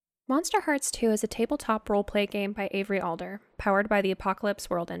Monster Hearts 2 is a tabletop roleplay game by Avery Alder, powered by the Apocalypse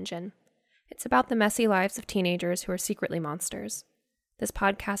World Engine. It's about the messy lives of teenagers who are secretly monsters. This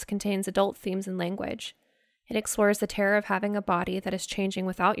podcast contains adult themes and language. It explores the terror of having a body that is changing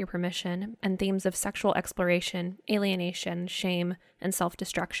without your permission, and themes of sexual exploration, alienation, shame, and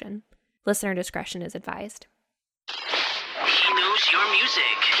self-destruction. Listener discretion is advised. He knows your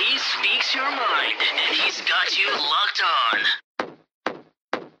music, he speaks your mind, and he's got you locked on.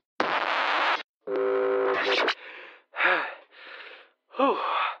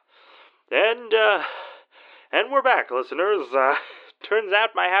 And we're back, listeners. Turns out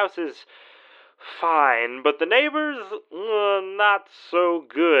my house is fine, but the neighbors, not so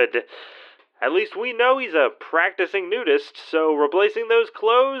good. At least we know he's a practicing nudist, so replacing those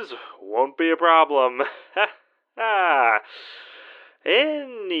clothes won't be a problem.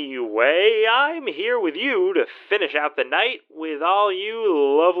 Anyway, I'm here with you to finish out the night with all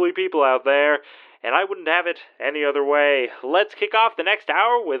you lovely people out there, and I wouldn't have it any other way. Let's kick off the next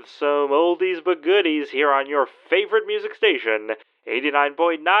hour with some oldies but goodies here on your favorite music station,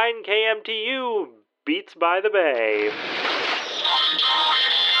 89.9 KMTU, Beats by the Bay.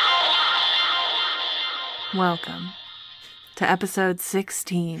 Welcome to episode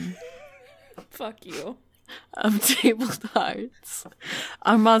 16 Fuck you. of Tabled Hearts,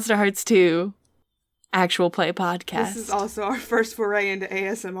 our Monster Hearts 2 actual play podcast. This is also our first foray into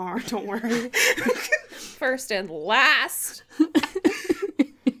ASMR, don't worry. First and last.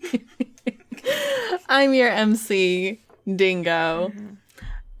 I'm your MC, Dingo.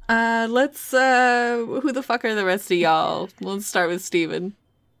 Let's, who the fuck are the rest of y'all? Let's start with Steven.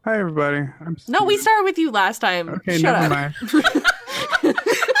 Hi, everybody. I'm Steve. No, we started with you last time. Okay, Shut never up. mind.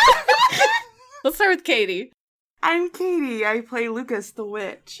 Let's start with Katie. I'm Katie. I play Lucas the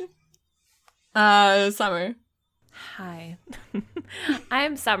Witch. Summer. Hi.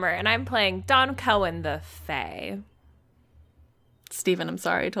 I'm Summer, and I'm playing Dawn Cohen the Fae. Steven, I'm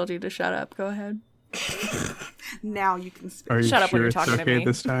sorry. I told you to shut up. Go ahead. Now you can speak. Are you Shut up when sure you're it's talking to okay me.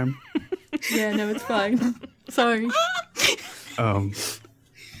 this time? Yeah, no, it's fine. Sorry.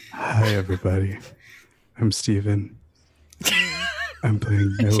 Hi, everybody. I'm Steven. I'm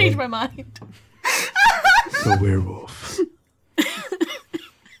playing I Noah, changed my mind. the werewolf.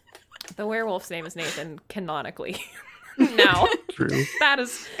 The werewolf's name is Nathan, canonically. Now, True. that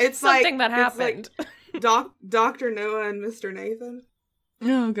is It's something like, that happened. It's like Dr. Noah and Mr. Nathan.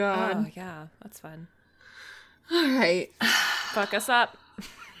 Oh, God. Oh, yeah, that's fun. All right. Fuck us up.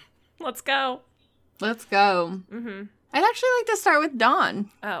 Let's go. Let's go. Mm-hmm. I'd actually like to start with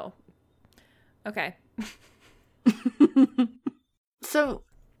Dawn. Oh. Okay. So,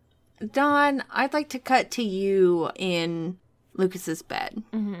 Dawn, I'd like to cut to you in Lucas's bed.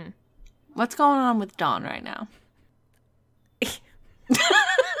 Mm-hmm. What's going on with Dawn right now?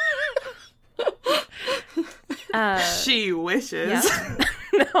 She wishes. Yeah.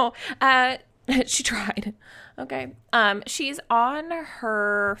 No. She tried. Okay. She's on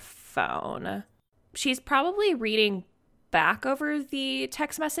her phone. She's probably reading back over the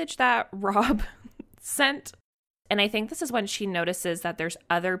text message that Rob sent. And I think this is when she notices that there's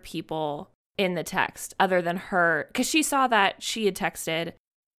other people in the text other than her. Because she saw that she had texted.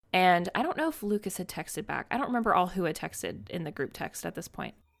 And I don't know if Lucas had texted back. I don't remember all who had texted in the group text at this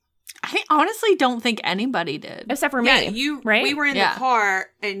point. I honestly don't think anybody did. Except for Yeah, me. Right? we were in Yeah. the car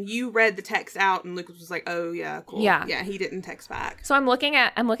and you read the text out and Lucas was like, oh yeah, cool. Yeah. Yeah, he didn't text back. So I'm looking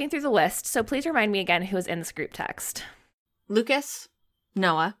through the list. So please remind me again who was in this group text. Lucas,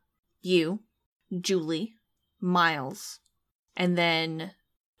 Noah, you, Julie, Miles, and then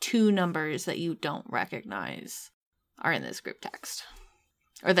 2 numbers that you don't recognize are in this group text.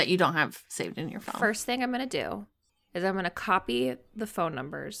 Or that you don't have saved in your phone. First thing I'm going to do is I'm going to copy the phone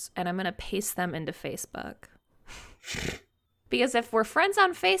numbers and I'm going to paste them into Facebook. Because if we're friends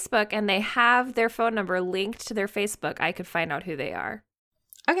on Facebook and they have their phone number linked to their Facebook, I could find out who they are.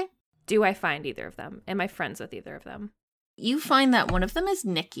 Okay. Do I find either of them? Am I friends with either of them? You find that one of them is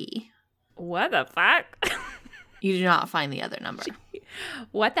Nikki. What the fuck? You do not find the other number.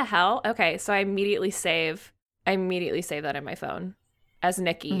 What the hell? Okay, so I immediately save that in my phone as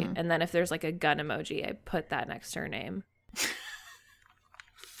Nikki. Mhm. And then if there's like a gun emoji, I put that next to her name.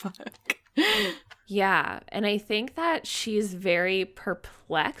 Fuck. Yeah, and I think that she's very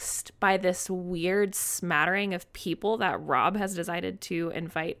perplexed by this weird smattering of people that Rob has decided to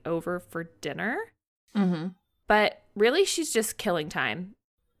invite over for dinner. Mm-hmm. But really, she's just killing time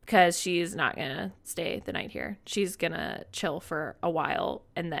because she's not going to stay the night here. She's going to chill for a while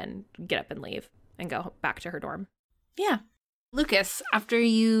and then get up and leave and go back to her dorm. Yeah. Lucas, after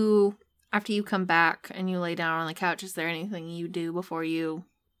you come back and you lay down on the couch, is there anything you do before you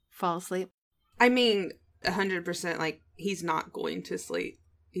fall asleep? I mean, 100%, like, he's not going to sleep.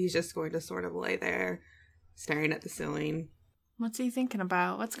 He's just going to sort of lay there, staring at the ceiling. What's he thinking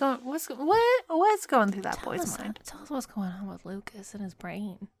about? What's going through that boy's mind? Tell us what's going on with Lucas and his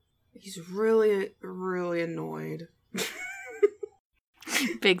brain. He's really, really annoyed.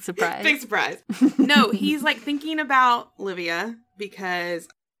 Big surprise. Big surprise. No, he's like thinking about Livia because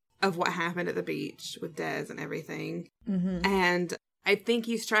of what happened at the beach with Des and everything. Mm-hmm. And I think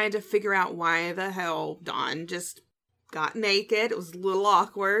he's trying to figure out why the hell Dawn just got naked. It was a little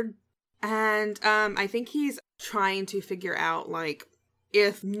awkward. And I think he's trying to figure out, like,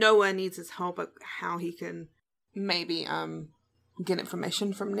 if Noah needs his help, how he can maybe get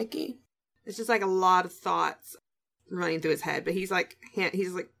information from Nikki. It's just like a lot of thoughts running through his head. But he's like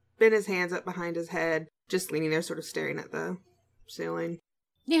bent his hands up behind his head, just leaning there, sort of staring at the ceiling.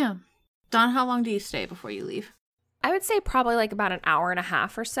 Yeah. Dawn, how long do you stay before you leave? I would say probably like about an hour and a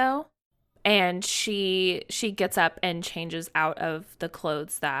half or so. And she gets up and changes out of the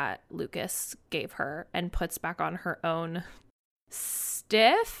clothes that Lucas gave her and puts back on her own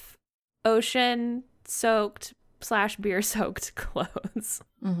stiff, ocean-soaked / beer-soaked clothes.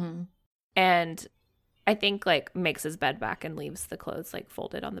 Mm-hmm. And I think, like, makes his bed back and leaves the clothes, like,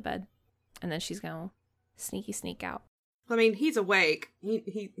 folded on the bed. And then she's going to sneak out. I mean, he's awake.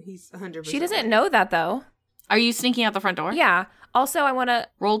 He's 100%. She doesn't awake. know that, though. Are you sneaking out the front door? Yeah. Also, I want to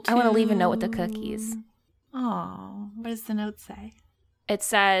leave a note with the cookies. Oh, what does the note say? It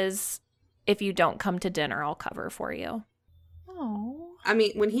says, if you don't come to dinner, I'll cover for you. Oh. I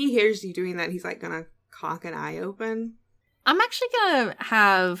mean, when he hears you doing that, he's like gonna cock an eye open. I'm actually gonna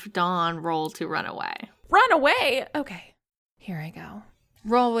have Dawn roll to run away. Run away! Okay. Here I go.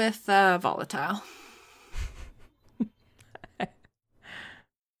 Roll with volatile.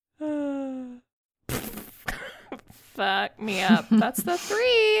 Fuck me up. That's the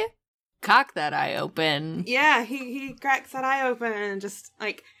 3. Cock that eye open. Yeah, he cracks that eye open and just,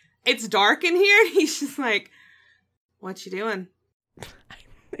 like, it's dark in here. He's just like, what you doing?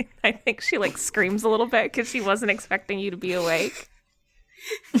 I think she, like, screams a little bit because she wasn't expecting you to be awake.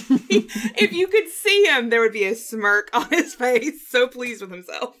 If you could see him, there would be a smirk on his face. So pleased with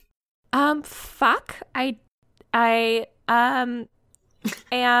himself. Fuck. I am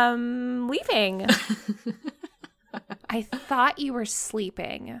leaving. I thought you were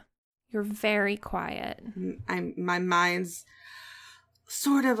sleeping. You're very quiet. My mind's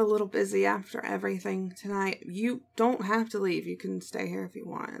sort of a little busy after everything tonight. You don't have to leave. You can stay here if you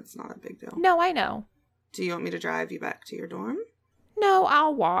want. It's not a big deal. No, I know. Do you want me to drive you back to your dorm? No,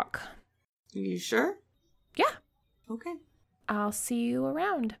 I'll walk. You sure? Yeah. Okay. I'll see you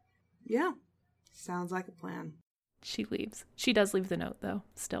around. Yeah. Sounds like a plan. She leaves. She does leave the note, though,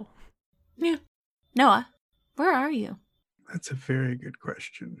 still. Yeah. Noah, where are you? That's a very good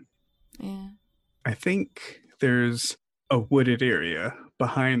question. Yeah. I think there's a wooded area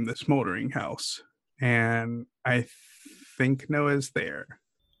behind the smoldering house, and I think Noah's there.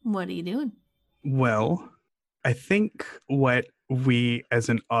 What are you doing? Well, I think what we as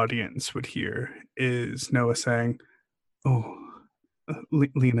an audience would hear is Noah saying, "Oh,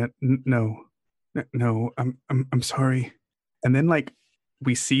 Lena, no, I'm sorry," and then like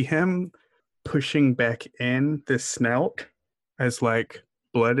we see him pushing back in this snout as like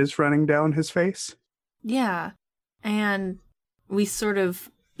blood is running down his face. Yeah. And we sort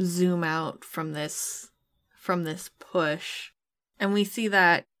of zoom out from this push, and we see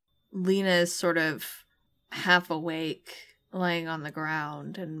that Lena is sort of half awake, laying on the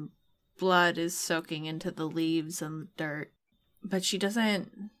ground, and blood is soaking into the leaves and dirt. But she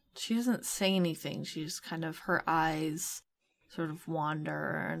doesn't say anything. She just kind of, her eyes sort of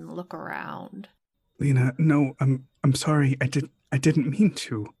wander and look around. Lena, no, I'm sorry. I didn't mean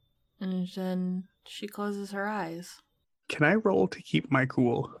to. And then she closes her eyes. Can I roll to keep my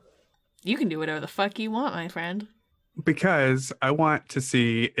cool? You can do whatever the fuck you want, my friend. Because I want to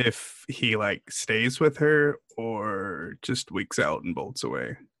see if he like stays with her or just weeks out and bolts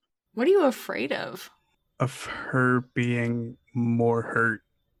away. What are you afraid of? Of her being more hurt.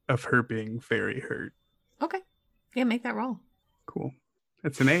 Of her being very hurt. Okay. Yeah, make that roll. Cool.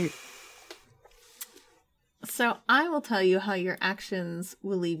 It's an 8. So I will tell you how your actions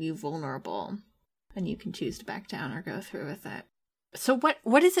will leave you vulnerable, and you can choose to back down or go through with it. So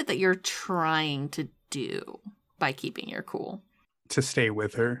what is it that you're trying to do by keeping your cool? To stay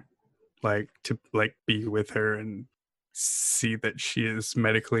with her. Like, to like be with her and see that she is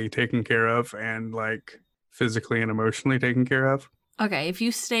medically taken care of and like physically and emotionally taken care of. Okay, if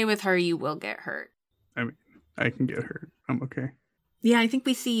you stay with her, you will get hurt. I mean, I can get hurt. I'm okay. Yeah, I think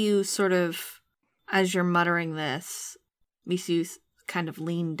we see you sort of, as you're muttering this, we see you kind of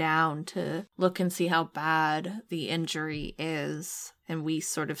lean down to look and see how bad the injury is. And we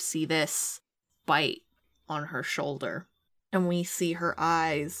sort of see this bite on her shoulder. And we see her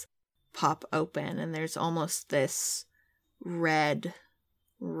eyes pop open, and there's almost this red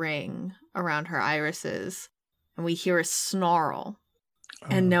ring around her irises. And we hear a snarl.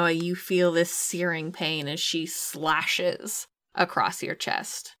 And Noah, you feel this searing pain as she slashes across your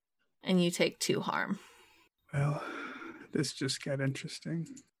chest. And you take 2 harm. Well, this just got interesting.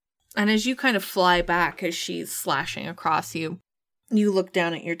 And as you kind of fly back as she's slashing across you, you look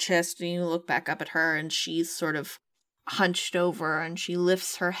down at your chest and you look back up at her, and she's sort of hunched over, and she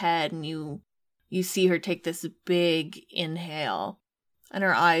lifts her head, and you see her take this big inhale, and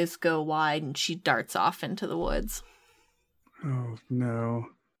her eyes go wide, and she darts off into the woods. Oh, no.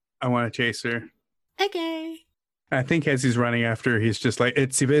 I want to chase her. Okay. I think as he's running after her, he's just like,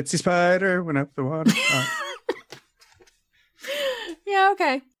 itsy bitsy spider went up the water. Yeah,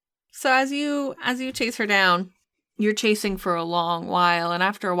 okay. So as you chase her down, you're chasing for a long while, and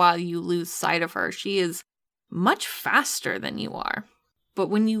after a while you lose sight of her. She is much faster than you are. But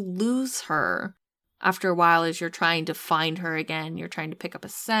when you lose her, after a while, as you're trying to find her again, you're trying to pick up a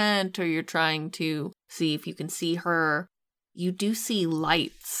scent, or you're trying to see if you can see her, you do see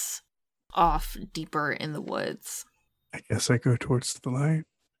lights off deeper in the woods. I guess I go towards the light.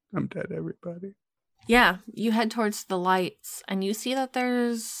 I'm dead, everybody. Yeah, you head towards the lights, and you see that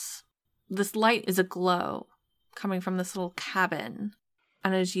this light is a glow coming from this little cabin.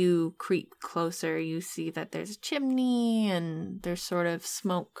 And as you creep closer, you see that there's a chimney, and there's sort of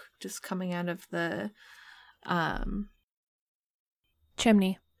smoke just coming out of the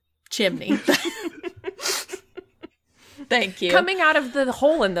Chimney. Thank you. Coming out of the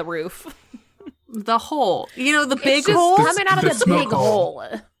hole in the roof. The hole. You know, the big It's just hole? coming out of the smoke big hole.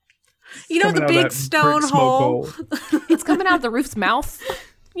 You know, the Coming out of big that stone brick smoke hole? hole. It's coming out of the roof's mouth.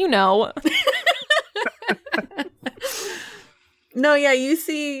 You know. No, yeah, you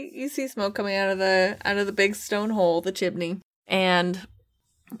see smoke coming out of the big stone hole, the chimney. And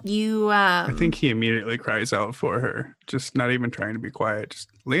you I think he immediately cries out for her, just not even trying to be quiet. Just,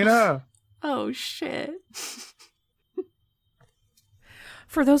 Lena! oh shit.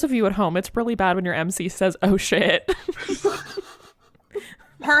 For those of you at home, it's really bad when your MC says, "Oh shit."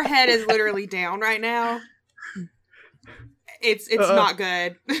 Her head is literally down right now. It's not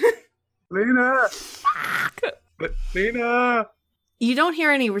good. Lena! Lena! You don't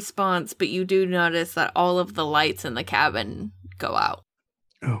hear any response, but you do notice that all of the lights in the cabin go out.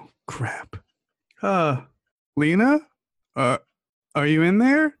 Oh, crap. Lena? Are you in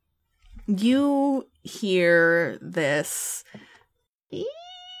there? You hear this.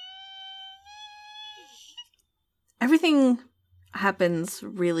 Everything happens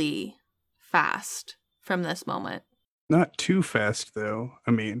really fast from this moment. Not too fast, though.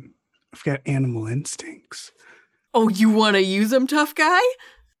 I mean, I've got animal instincts. Oh, you want to use them, tough guy?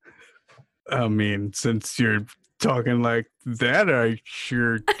 I mean, since you're talking like that, I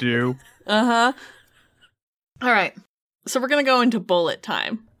sure do. Uh-huh. All right. So we're going to go into bullet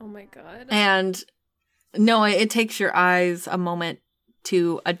time. Oh my god. And Noah, it takes your eyes a moment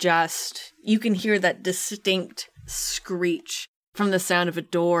to adjust. You can hear that distinct screech from the sound of a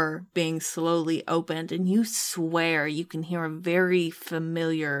door being slowly opened, and you swear you can hear a very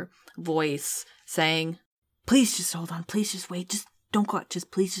familiar voice saying, "Please just hold on. Please just wait. Just don't go out.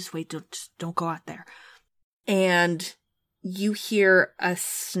 Please just wait. Just don't go out there." And you hear a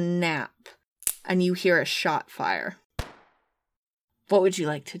snap, and you hear a shot fire. What would you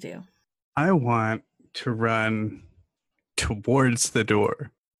like to do? I want to run towards the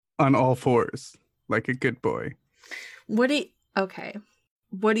door on all fours, like a good boy. Okay.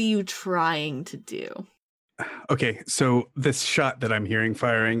 What are you trying to do? Okay, so this shot that I'm hearing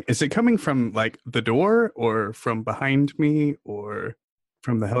firing, is it coming from, like, the door, or from behind me, or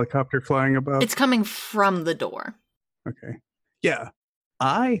from the helicopter flying above? It's coming from the door. Okay. Yeah.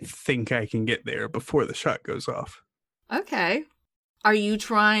 I think I can get there before the shot goes off. Okay. Are you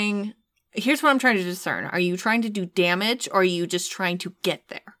trying... Here's what I'm trying to discern. Are you trying to do damage, or are you just trying to get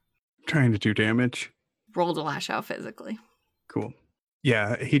there? Trying to do damage. Roll to lash out physically. Cool.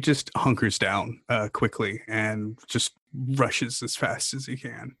 Yeah, he just hunkers down quickly and just rushes as fast as he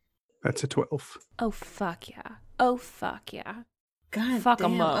can. That's a 12. Oh fuck yeah. Oh fuck yeah. God Fuck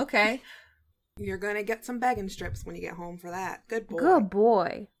damn. 'em up. Okay. You're gonna get some begging strips when you get home for that. Good boy. Good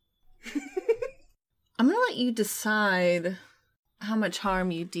boy. I'm going to let you decide how much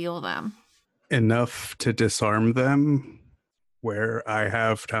harm you deal them. Enough to disarm them where I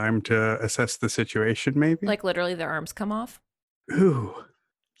have time to assess the situation, maybe? Like literally their arms come off. Ooh,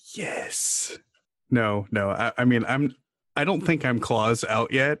 yes. No, I mean, I don't think I'm claws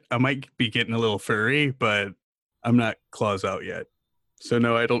out yet. I might be getting a little furry, but I'm not claws out yet. So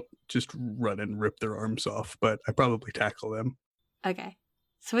no, I don't just run and rip their arms off, but I probably tackle them, Okay.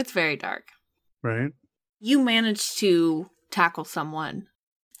 So it's very dark. right? You manage to tackle someone,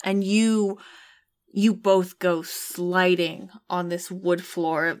 and you both go sliding on this wood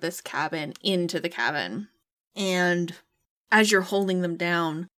floor of this cabin into the cabin. And as you're holding them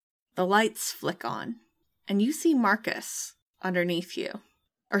down, the lights flick on, and you see Marcos underneath you.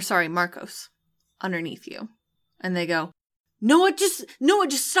 Marcos underneath you. And they go, Noah, just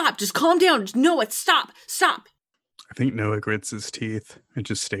stop. Just calm down. Noah, stop. I think Noah grits his teeth and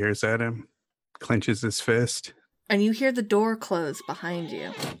just stares at him, clenches his fist. And you hear the door close behind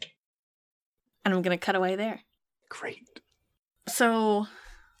you. And I'm going to cut away there. Great. So,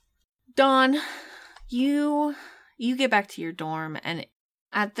 Dawn, you get back to your dorm, and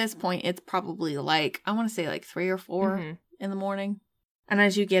at this point, it's probably like, I want to say like 3 or 4 in the morning. And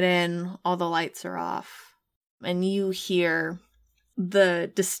as you get in, all the lights are off. And you hear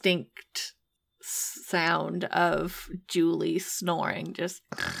the distinct sound of Julie snoring. Just.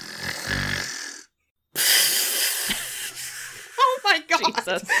 Oh my God.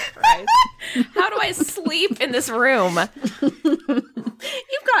 Jesus Christ. How do I sleep in this room?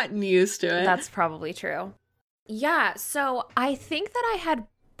 You've gotten used to it. That's probably true. Yeah, so I think that I had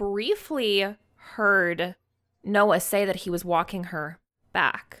briefly heard Noah say that he was walking her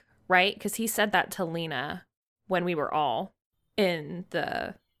back, right? Because he said that to Lena when we were all in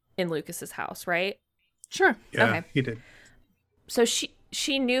Lucas's house, right? Sure. Yeah, Okay. he did. So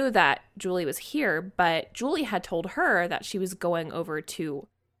she knew that Julie was here, but Julie had told her that she was going over to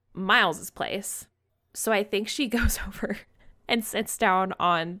Miles's place. So I think she goes over and sits down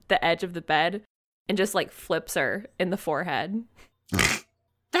on the edge of the bed and just like flips her in the forehead.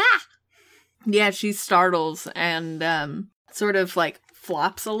 Ah! Yeah, she startles and sort of like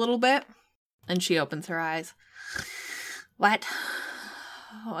flops a little bit, and she opens her eyes. What?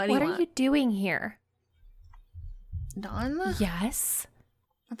 What do you What want? are you doing here? Dawn? Yes.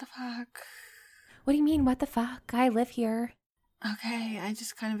 What the fuck? What do you mean, what the fuck? I live here. Okay, I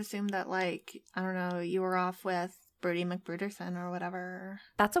just kind of assumed that, like, I don't know, you were off with Brody McBruderson or whatever.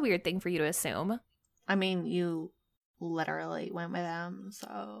 That's a weird thing for you to assume. I mean, you literally went with him,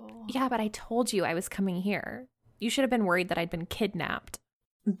 so... Yeah, but I told you I was coming here. You should have been worried that I'd been kidnapped.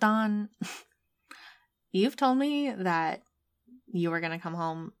 Dawn, you've told me that you were going to come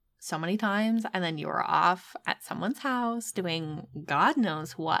home so many times, and then you were off at someone's house doing God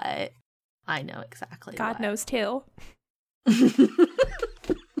knows what. I know exactly God what. knows too.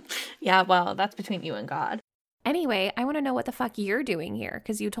 Yeah, well, that's between you and God. Anyway, I want to know what the fuck you're doing here,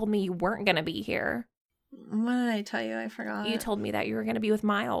 because you told me you weren't going to be here. What did I tell you? I forgot. You told me that you were going to be with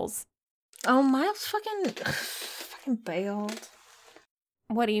Miles. Oh, Miles fucking bailed.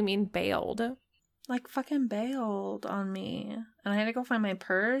 What do you mean bailed? Like, fucking bailed on me. And I had to go find my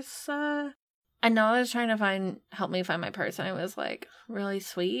purse. I know I was trying to help me find my purse, and it was, like, really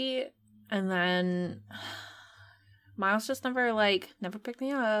sweet. And then Miles just never picked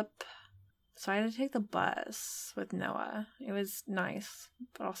me up. So I had to take the bus with Noah. It was nice,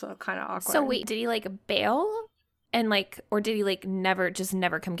 but also kind of awkward. So wait, did he like bail? And like, or did he like never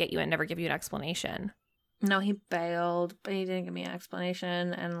come get you and never give you an explanation? No, he bailed, but he didn't give me an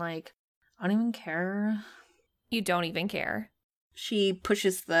explanation. And like, I don't even care. You don't even care. She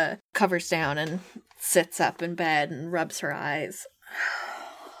pushes the covers down and sits up in bed and rubs her eyes.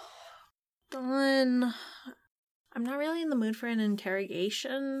 Dawn, I'm not really in the mood for an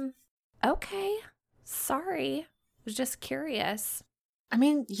interrogation. Okay. Sorry. I was just curious. I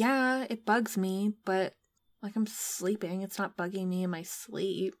mean, yeah, it bugs me, but like I'm sleeping. It's not bugging me in my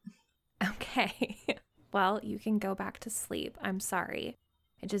sleep. Okay. Well, you can go back to sleep. I'm sorry.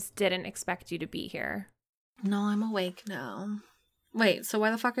 I just didn't expect you to be here. No, I'm awake now. Wait, so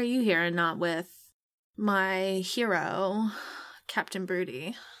why the fuck are you here and not with my hero, Captain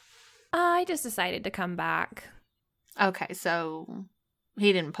Broody? I just decided to come back. Okay, so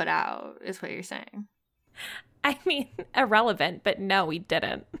he didn't put out, is what you're saying. I mean, irrelevant, but no, we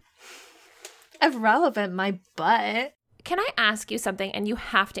didn't. Irrelevant, my butt. Can I ask you something? And you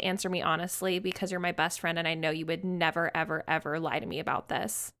have to answer me honestly because you're my best friend and I know you would never, ever, ever lie to me about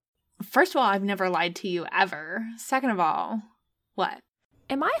this. First of all, I've never lied to you ever. Second of all, what?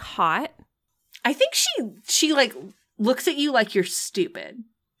 Am I hot? I think she like looks at you like you're stupid.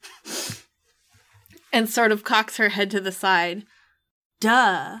 And sort of cocks her head to the side.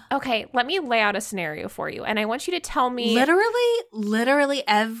 Duh. Okay, let me lay out a scenario for you. And I want you to tell me... Literally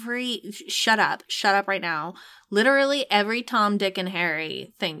every... Shut up right now. Literally every Tom, Dick, and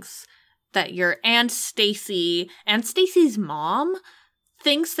Harry thinks that you're, and Stacy's mom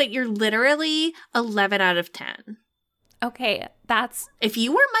thinks that you're literally 11 out of 10. Okay, If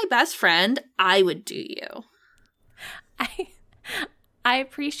you were my best friend, I would do you. I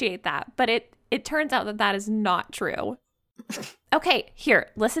appreciate that, but it turns out that is not true. Okay, here,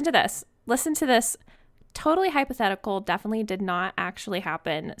 listen to this. Listen to this totally hypothetical, definitely did not actually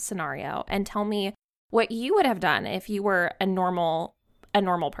happen scenario, and tell me what you would have done if you were a normal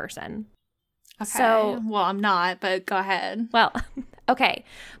person. Okay. So, well, I'm not, but go ahead. Well, okay.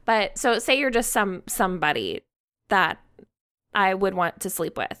 But so say you're just somebody that I would want to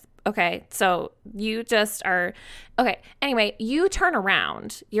sleep with. Okay. So you just are, okay. Anyway, you turn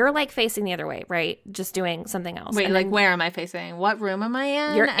around. You're like facing the other way, right? Just doing something else. Wait, And like then where am I facing? What room am I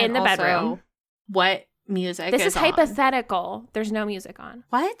in? You're in And the also, bedroom. What music This is on? hypothetical. There's no music on.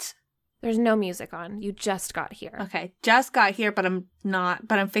 What? There's no music on. You just got here. Okay. Just got here, but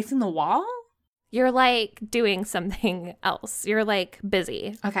I'm facing the wall? You're like doing something else. You're like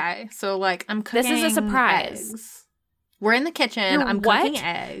busy. Okay. So like I'm cooking This is a surprise. eggs. We're in the kitchen. You're I'm what? cooking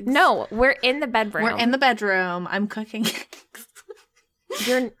eggs. No, we're in the bedroom. We're in the bedroom. I'm cooking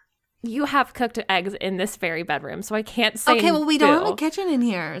eggs. You have cooked eggs in this very bedroom, so I can't say. Okay, well, we don't have boo. a kitchen in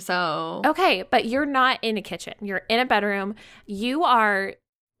here, so. Okay, but you're not in a kitchen. You're in a bedroom. You are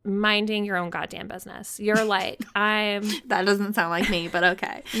minding your own goddamn business. You're like, That doesn't sound like me, but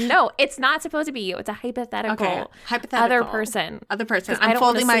okay. No, it's not supposed to be you. It's a hypothetical. Okay. Hypothetical. Other person. 'Cause I I'm don't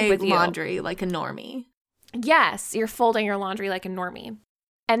wanna folding my sleep with you. laundry like a normie. Yes, you're folding your laundry like a normie.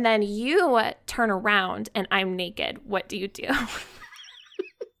 And then you turn around and I'm naked. What do you do?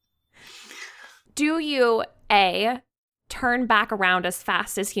 Do you, A, turn back around as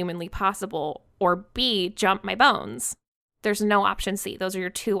fast as humanly possible, or B, jump my bones? There's no option C. Those are your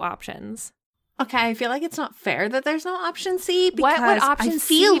two options. Okay, I feel like it's not fair that there's no option C because What would option I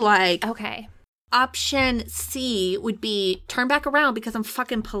feel C- like Okay. option C would be turn back around because I'm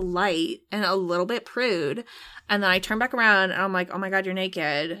fucking polite and a little bit prude. And then I turn back around and I'm like, oh my God, you're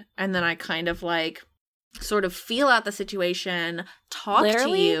naked. And then I kind of like sort of feel out the situation, talk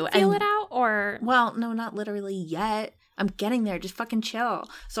Literally to you. feel and it out, or Well, no, not literally yet. I'm getting there. Just fucking chill.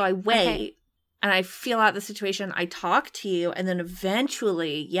 So I wait. Okay. And I feel out the situation. I talk to you. And then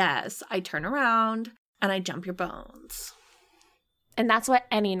eventually, yes, I turn around and I jump your bones. and that's what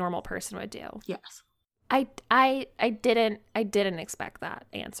any normal person would do. Yes. I didn't expect that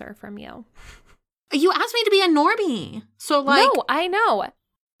answer from you. You asked me to be a normie. So, like, No, I know.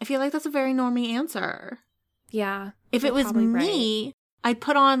 I feel like that's a very normie answer. Yeah. If it you're was probably me, I'd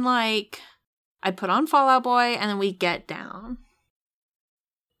put on Fall Out Boy and then we get down.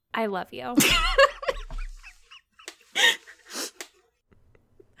 I love you.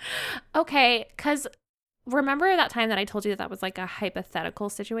 Okay, because remember that time that I told you that was like a hypothetical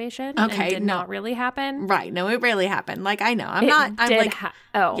situation? Okay, and did no. not really happen? Right. No, it really happened. Like, I know. I'm It like,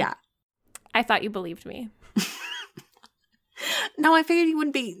 oh. yeah. I thought you believed me. No, I figured you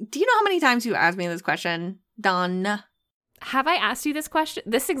wouldn't be. Do you know how many times you asked me this question, Dawn? Have I asked you this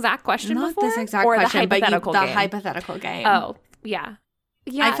exact question Not before? this exact or question, the hypothetical but the game? hypothetical game. Oh, yeah.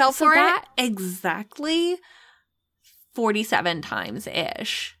 Yeah, I fell so for that, it exactly 47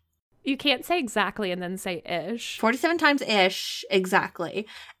 times-ish. You can't say exactly and then say ish. 47 times-ish, exactly.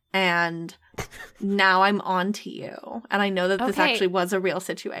 And now I'm on to you. And I know that this Okay. actually was a real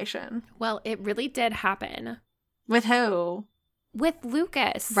situation. Well, it really did happen. With who? With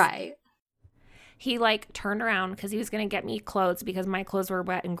Lucas. Right. He like turned around because he was going to get me clothes because my clothes were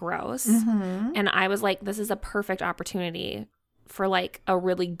wet and gross. Mm-hmm. And I was like, this is a perfect opportunity for like a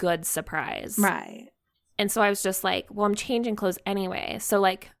really good surprise. Right. And so I was just like, well, I'm changing clothes anyway. So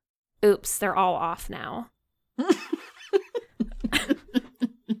like, oops, they're all off now.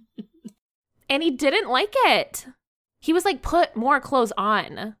 And he didn't like it. He was like, put more clothes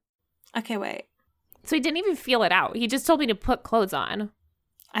on. Okay, wait. So he didn't even feel it out. He just told me to put clothes on.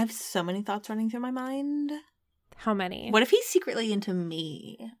 I have so many thoughts running through my mind. How many? What if he's secretly into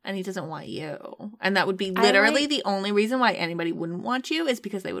me and he doesn't want you? And that would be literally the only reason why anybody wouldn't want you is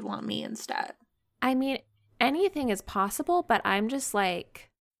because they would want me instead. I mean, anything is possible, but I'm just like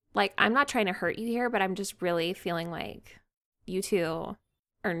I'm not trying to hurt you here, but I'm just really feeling like you two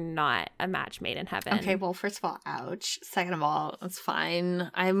are not a match made in heaven. Okay, well, first of all, ouch. Second of all, it's fine.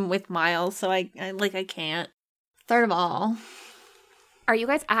 I'm with Miles, so I can't. Third of all, Are you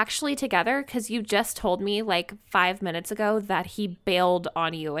guys actually together? Because you just told me like 5 minutes ago that he bailed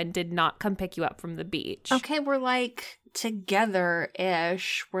on you and did not come pick you up from the beach. okay, we're like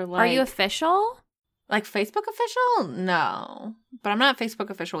together-ish. We're like, Are you official? like Facebook official? No, but I'm not Facebook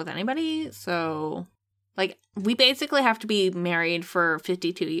official with anybody, so Like, we basically have to be married for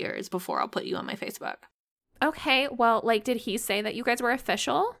 52 years before I'll put you on my Facebook. Okay, well, like, did he say that you guys were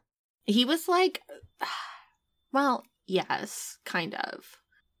official? He was like, well, yes, kind of.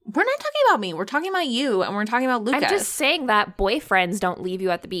 We're not talking about me. We're talking about you, and we're talking about Lucas. I'm just saying that boyfriends don't leave you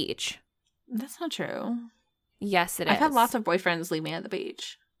at the beach. That's not true. Yes, it is. I've had lots of boyfriends leave me at the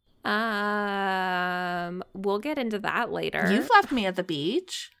beach. We'll get into that later. You've left me at the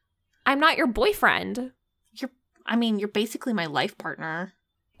beach. I'm not your boyfriend. You're basically my life partner.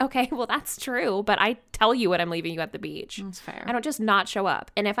 Okay, well, that's true, but I tell you when I'm leaving you at the beach. That's fair. I don't just not show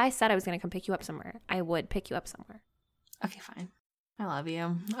up. And if I said I was going to come pick you up somewhere, I would pick you up somewhere. Okay, fine. I love you.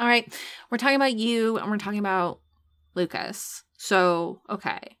 All right. We're talking about you, and we're talking about Lucas. So,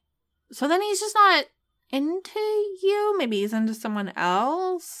 okay. So then he's just not into you? Maybe he's into someone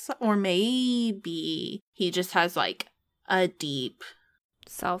else? Or maybe he just has, like, a deep...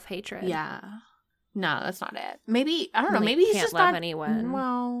 self-hatred. Yeah. No, that's not it. Maybe, I don't know, Like, maybe he's can't just love not... anyone.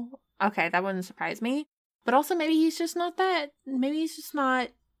 Well, okay, that wouldn't surprise me. But also maybe he's just not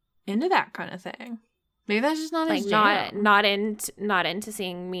into that kind of thing. Maybe that's just not his Like, jam. not into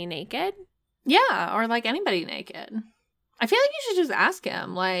seeing me naked? Yeah, or like anybody naked. I feel like you should just ask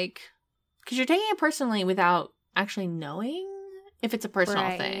him, like, because you're taking it personally without actually knowing if it's a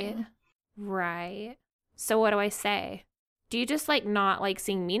personal thing. Right. So what do I say? Do you just like not like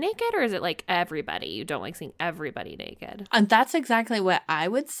seeing me naked, or is it like everybody? You don't like seeing everybody naked? And that's exactly what I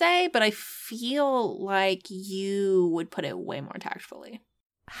would say, but I feel like you would put it way more tactfully.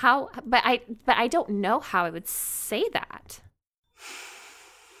 How? But I don't know how I would say that.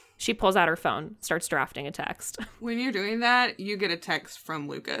 She pulls out her phone, starts drafting a text. When you're doing that, you get a text from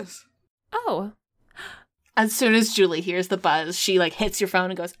Lucas. Oh. As soon as Julie hears the buzz, she like hits your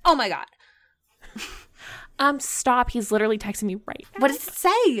phone and goes, "Oh my God." Stop. He's literally texting me right now. What does it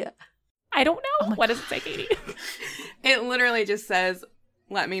say? I don't know. Oh What does it say, Katie? It literally just says,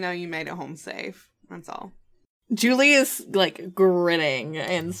 "Let me know you made it home safe." That's all. Julie is like grinning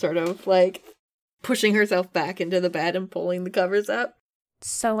and sort of like pushing herself back into the bed and pulling the covers up.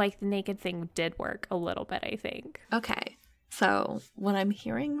 So like the naked thing did work a little bit, I think. Okay. So what I'm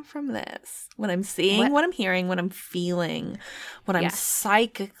hearing from this, what I'm seeing, what I'm hearing, what I'm feeling, what I'm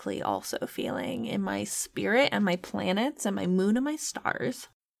psychically also feeling in my spirit and my planets and my moon and my stars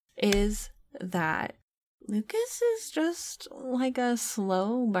is that Lucas is just like a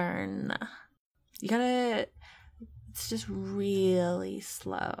slow burn. It's just really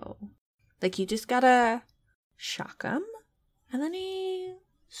slow. Like you just gotta shock him and then he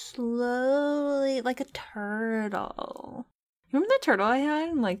slowly, like a turtle. Remember the turtle I had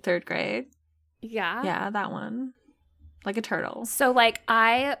in like 3rd grade? Yeah. Yeah, that one. Like a turtle. So like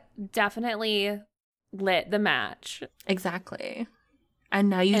I definitely lit the match. Exactly. And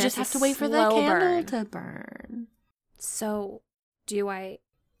now you And just it's have a to wait for the slow candle burn. to burn. So do I...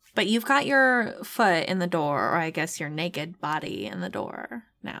 But you've got your foot in the door, or I guess your naked body in the door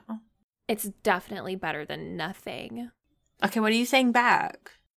now. It's definitely better than nothing. Okay, what are you saying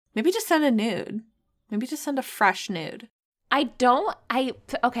back? Maybe just send a nude. Maybe just send a fresh nude.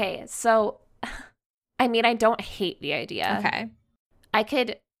 Okay, so, I mean, I don't hate the idea. Okay. I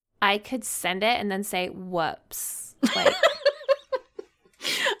could send it and then say, whoops. Like,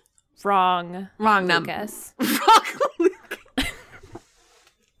 wrong number. Lucas. Wrong Lucas.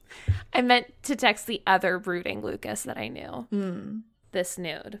 I meant to text the other brooding Lucas that I knew. Mm. This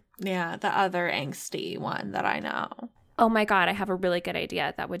nude. Yeah, the other angsty one that I know. Oh my God, I have a really good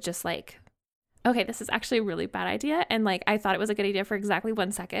idea that would just like, okay, this is actually a really bad idea. And like, I thought it was a good idea for exactly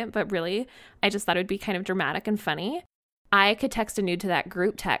 1 second, but really, I just thought it would be kind of dramatic and funny. I could text a nude to that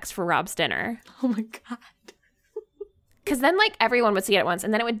group text for Rob's dinner. Oh my God. Because then like everyone would see it at once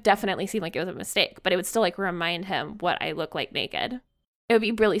and then it would definitely seem like it was a mistake, but it would still like remind him what I look like naked. It would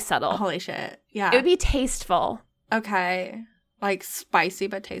be really subtle. Holy shit. Yeah. It would be tasteful. Okay. Like spicy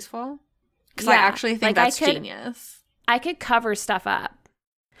but tasteful? Because Yeah, I actually think like, that's genius. I could cover stuff up.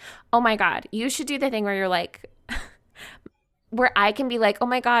 Oh my God. You should do the thing where you're like, where I can be like, oh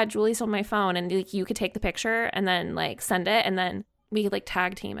my God, Julie stole my phone. And like, you could take the picture and then like send it. And then we could like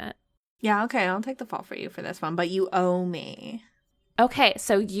tag team it. Yeah, okay. I'll take the fall for you for this one, but you owe me. Okay.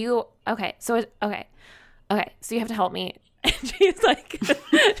 So you have to help me. And she's like,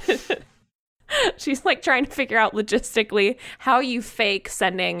 she's like trying to figure out logistically how you fake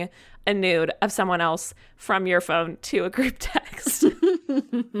sending a nude of someone else from your phone to a group text.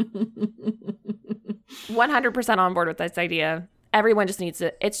 100% on board with this idea. Everyone just needs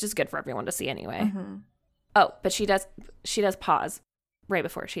it. It's just good for everyone to see anyway. Mm-hmm. Oh, but she does pause right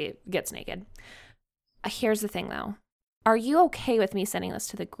before she gets naked. Here's the thing though. are you okay with me sending this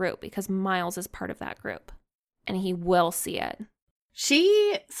to the group? Because Miles is part of that group and he will see it.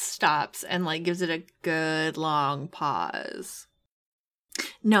 She stops and like gives it a good long pause.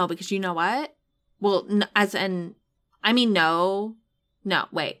 No, because you know what? Well,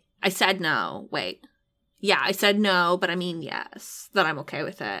 wait. I said no. Wait. Yeah, I said no, but I mean yes, that I'm okay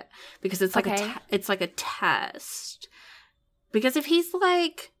with it because it's like it's like a test. Because if he's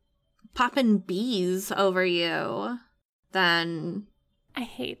like popping bees over you, then I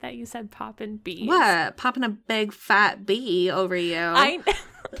hate that you said popping bees. What? Popping a big fat bee over you?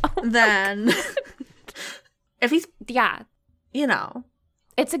 Then if he's you know,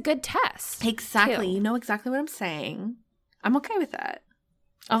 it's a good test. Exactly. Too. You know exactly what I'm saying. I'm okay with that.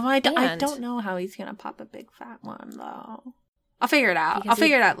 Oh, I don't know how he's going to pop a big fat one, though. I'll figure it out. I'll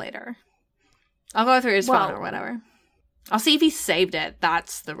figure it out later. I'll go through his phone or whatever. I'll see if he saved it.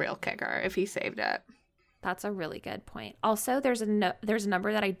 That's the real kicker, if he saved it. That's a really good point. Also, there's a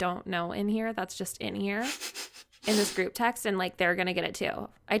number that I don't know in here that's just in here in this group text, and like they're going to get it too.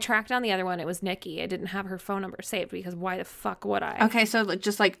 I tracked down the other one. It was Nikki. I didn't have her phone number saved because why the fuck would I? Okay, so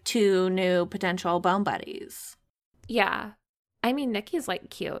just like 2 new potential bone buddies. Yeah. I mean, Nikki's like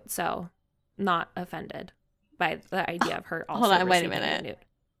cute, so not offended by the idea of her also. Hold on, wait a minute.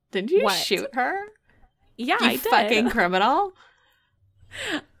 Did you shoot her? Yeah, I did. Fucking criminal.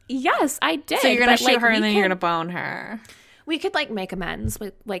 Yes, I did. So you're gonna shoot her and then you're gonna bone her. We could like make amends.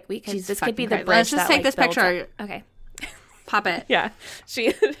 Like we could. This could be the bridge. Let's just take this picture. Okay. Pop it. Yeah.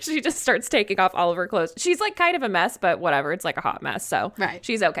 She just starts taking off all of her clothes. She's like kind of a mess, but whatever. It's like a hot mess, so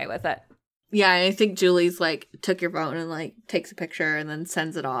she's okay with it. Yeah, I think Julie's like took your phone and like takes a picture and then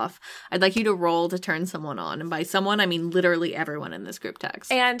sends it off. I'd like you to roll to turn someone on, and by someone I mean literally everyone in this group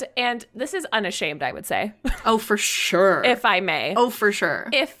text. And this is unashamed, I would say. Oh, for sure. If I may. Oh, for sure.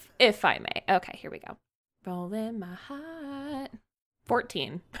 If I may. Okay, here we go. Rolling my heart.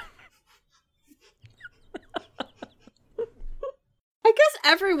 14. I guess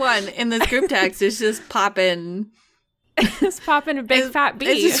everyone in this group text is just popping. Just popping a big fat bee.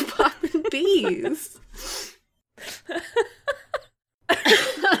 It's just popping bees.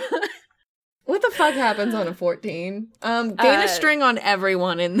 What the fuck happens on a 14? Gain a string on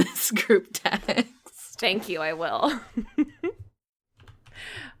everyone in this group text. Thank you, I will.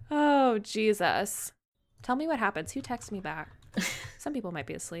 Oh, Jesus. Tell me what happens. Who texts me back? Some people might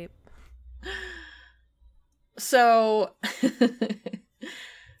be asleep. So,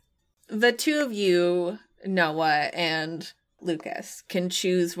 the two of you, Noah and Lucas, can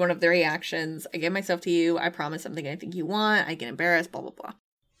choose one of the reactions. I give myself to you. I promise something I think you want. I get embarrassed, blah, blah, blah.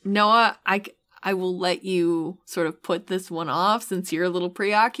 Noah, I will let you sort of put this one off since you're a little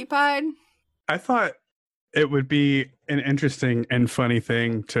preoccupied. I thought it would be an interesting and funny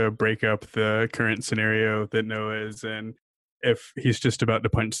thing to break up the current scenario that Noah is in if he's just about to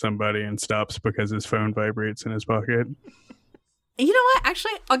punch somebody and stops because his phone vibrates in his pocket. You know what?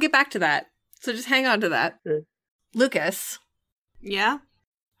 Actually, I'll get back to that. So just hang on to that. Okay. Lucas. Yeah?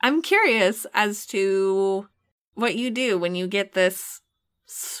 I'm curious as to what you do when you get this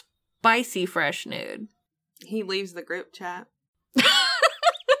spicy fresh nude. He leaves the group chat.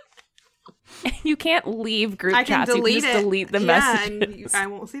 You can't leave group I can chats. delete you can just delete the messages. And I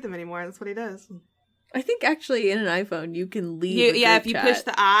won't see them anymore. That's what he does. I think actually in an iPhone you can leave. If you push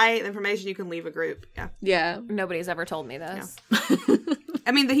the information, you can leave a group. Yeah. Nobody's ever told me this. Yeah.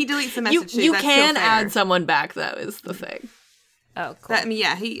 I mean, he deletes the message. You can add someone back though. Is the thing. Oh, cool.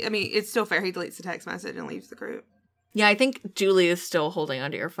 It's still fair. He deletes the text message and leaves the group. Yeah, I think Julie is still holding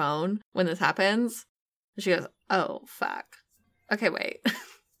onto your phone when this happens. She goes, "Oh fuck." Okay, wait.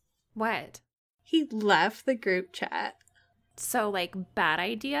 What? He left the group chat. So, like, bad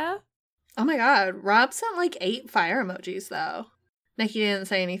idea? Oh my god, Rob sent like 8 fire emojis though. Nikki didn't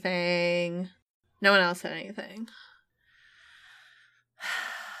say anything. No one else said anything.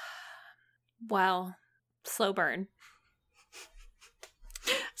 Well, slow burn.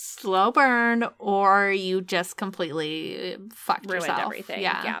 Slow burn, or you just completely fucked Ruined yourself. Everything.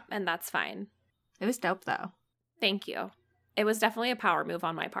 Yeah, and that's fine. It was dope though. Thank you. It was definitely a power move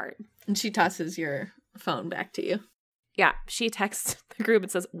on my part. And she tosses your phone back to you. Yeah, she texts the group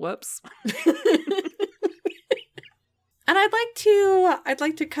and says, "Whoops." And I'd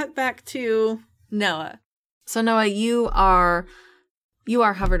like to cut back to Noah. So Noah, you are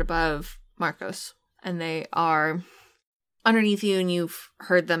hovered above Marcos, and they are underneath you, and you've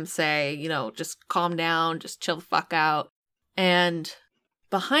heard them say, just calm down, just chill the fuck out. And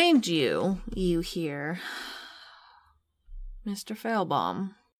behind you, you hear Mr.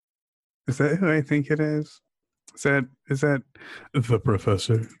 Failbaum. Is that who I think it is? Is that the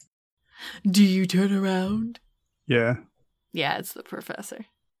professor? Do you turn around? Yeah. Yeah, it's the professor.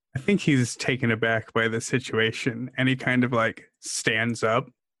 I think he's taken aback by the situation, and he kind of like stands up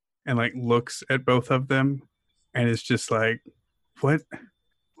and like looks at both of them and is just like, what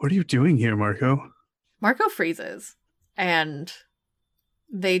are you doing here, Marco? Marco freezes, and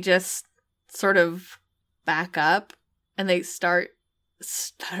they just sort of back up, and they start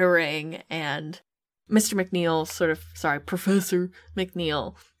stuttering, and Professor McNeil sort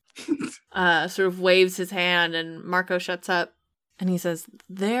of waves his hand, and Marco shuts up, and he says,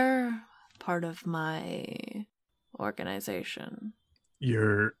 they're part of my organization.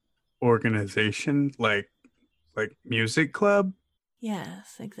 Your organization? Like music club?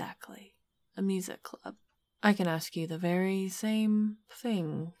 Yes, exactly. A music club. I can ask you the very same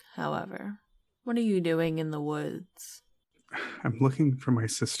thing, however. What are you doing in the woods? I'm looking for my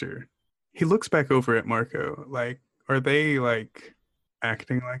sister. He looks back over at Marco. Like, are they like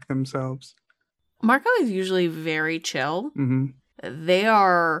acting like themselves? Marco is usually very chill. Mm-hmm. They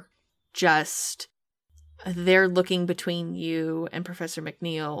are just... They're looking between you and Professor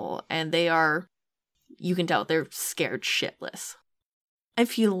McNeil, and they are... You can tell they're scared shitless.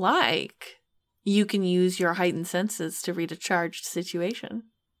 If you like, you can use your heightened senses to read a charged situation.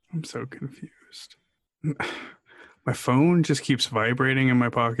 I'm so confused. My phone just keeps vibrating in my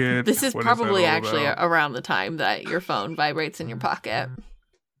pocket. This is What probably that all actually about? around the time that your phone vibrates in your pocket.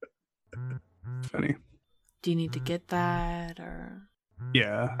 Funny. Do you need to get that, or...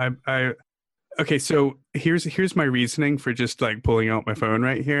 Yeah, I okay, so here's my reasoning for just like pulling out my phone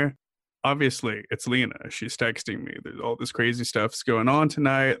right here. Obviously, it's Lena. She's texting me. There's all this crazy stuff's going on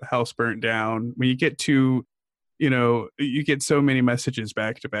tonight. The house burnt down. When you get to, you get so many messages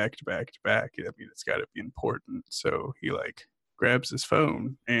back to back to back to back. I mean, it's got to be important. So he like grabs his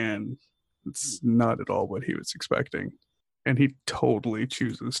phone, and it's not at all what he was expecting. And he totally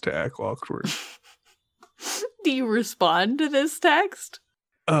chooses to act awkward. Do you respond to this text?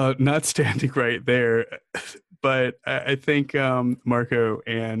 Not standing right there, but I think Marco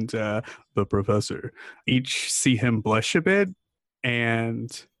and the professor each see him blush a bit,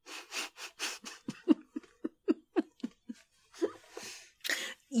 and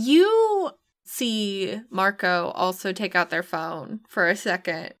you see Marco also take out their phone for a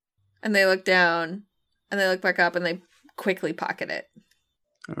second, and they look down, and they look back up, and they quickly pocket it.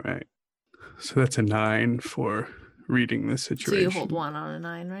 all right. So that's a 9 for reading this situation. So you hold 1 on a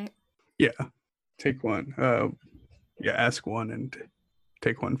 9, right? Yeah, take 1. Ask 1 and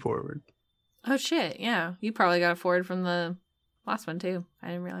take 1 forward. Oh shit, yeah. You probably got a forward from the last one too. I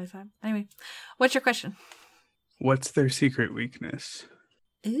didn't realize that. Anyway, what's your question? What's their secret weakness?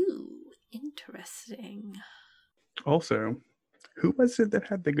 Ooh, interesting. Also, who was it that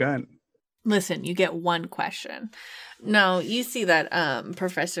had the gun? Listen, you get 1 question. No, you see that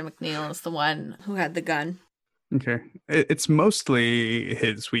Professor McNeil is the one who had the gun. Okay, it's mostly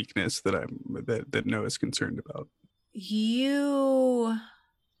his weakness that Noah's concerned about.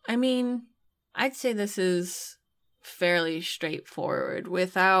 I'd say this is fairly straightforward.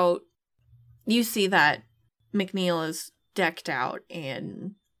 You see that McNeil is decked out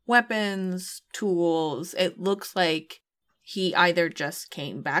in weapons, tools. It looks like he either just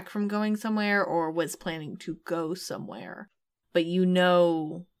came back from going somewhere or was planning to go somewhere. But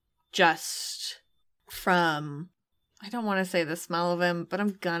just from, I don't want to say the smell of him, but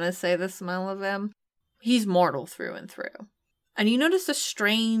I'm gonna say the smell of him. He's mortal through and through. And you notice a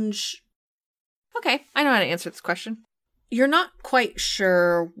strange... Okay, I know how to answer this question. You're not quite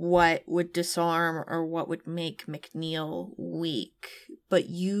sure what would disarm or what would make McNeil weak, but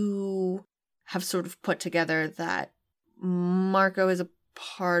you have sort of put together that Marco is a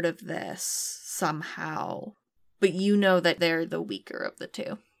part of this somehow, but you know that they're the weaker of the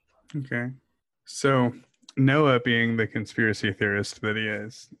two. Okay. So Noah, being the conspiracy theorist that he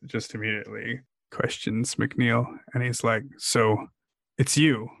is, just immediately questions McNeil, and he's like, so it's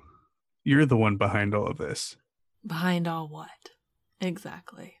you. You're the one behind all of this. Behind all what?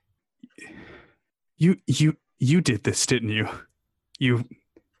 Exactly. You did this, didn't you?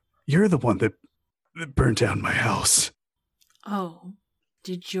 You're the one that burned down my house. Oh,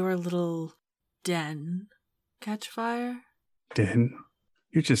 did your little den catch fire? Den?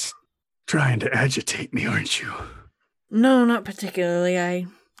 You're just trying to agitate me, aren't you? No, not particularly. I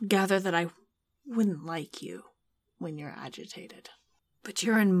gather that I wouldn't like you when you're agitated. But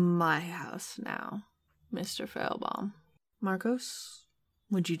you're in my house now, Mr. Failbaum. Marcos,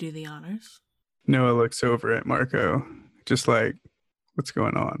 would you do the honors? Noah looks over at Marco, just like, what's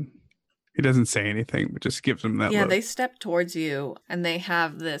going on? He doesn't say anything, but just gives him that look. They step towards you, and they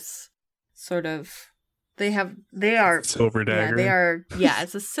have this sort of... They are... Silver dagger. Yeah,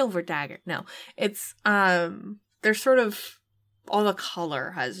 it's a silver dagger. No, it's, they're sort of all the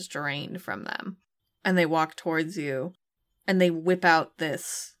color has drained from them. And they walk towards you, and they whip out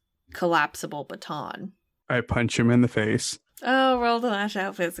this collapsible baton. I punch him in the face. Oh, roll to lash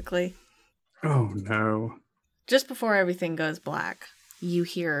out physically. Oh no. Just before everything goes black, you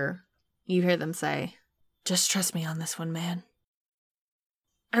hear them say, "Just trust me on this one, man."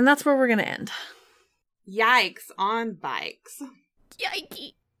 And that's where we're going to end. Yikes on bikes.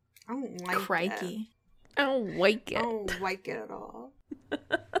 Yikey. I don't like Crikey. I don't like it. it. I don't like it at all.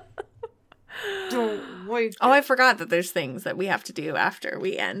 Don't like it. Oh, I forgot that there's things that we have to do after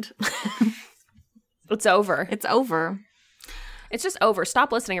we end. It's over. It's over. It's just over.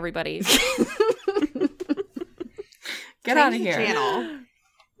 Stop listening, everybody. Get out of Change the here. channel.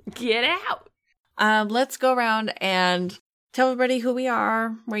 Get out. Let's go around and tell everybody who we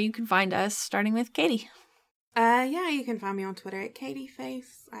are, where you can find us, starting with Katie. Yeah, you can find me on Twitter at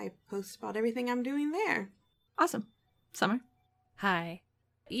KatieFace. I post about everything I'm doing there. Awesome. Summer. Hi.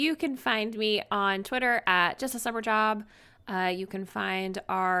 You can find me on Twitter at justasummerjob. You can find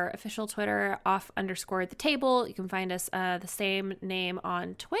our official Twitter _the table. You can find us the same name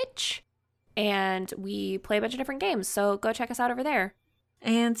on Twitch. And we play a bunch of different games, so go check us out over there.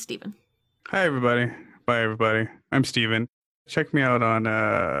 And Steven. Hi, everybody. Bye, everybody. I'm Steven. Check me out on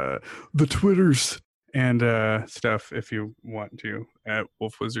the Twitters and stuff if you want to at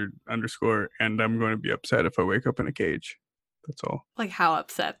wolfwizard_. And I'm going to be upset if I wake up in a cage. That's all. Like, how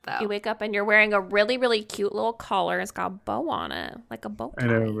upset, though? You wake up and you're wearing a really, really cute little collar. It's got a bow on it, like a bow tie. I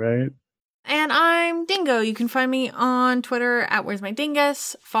know, right? And I'm Dingo. You can find me on Twitter at Where's My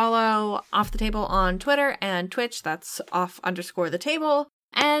Dingus. Follow Off the Table on Twitter and Twitch. That's _the table.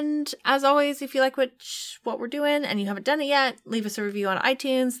 And as always, if you like what we're doing and you haven't done it yet, leave us a review on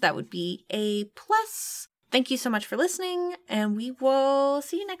iTunes. That would be a plus. Thank you so much for listening, and we will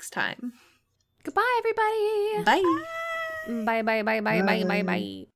see you next time. Goodbye, everybody. Bye. Bye, bye, bye, bye, bye, bye, bye.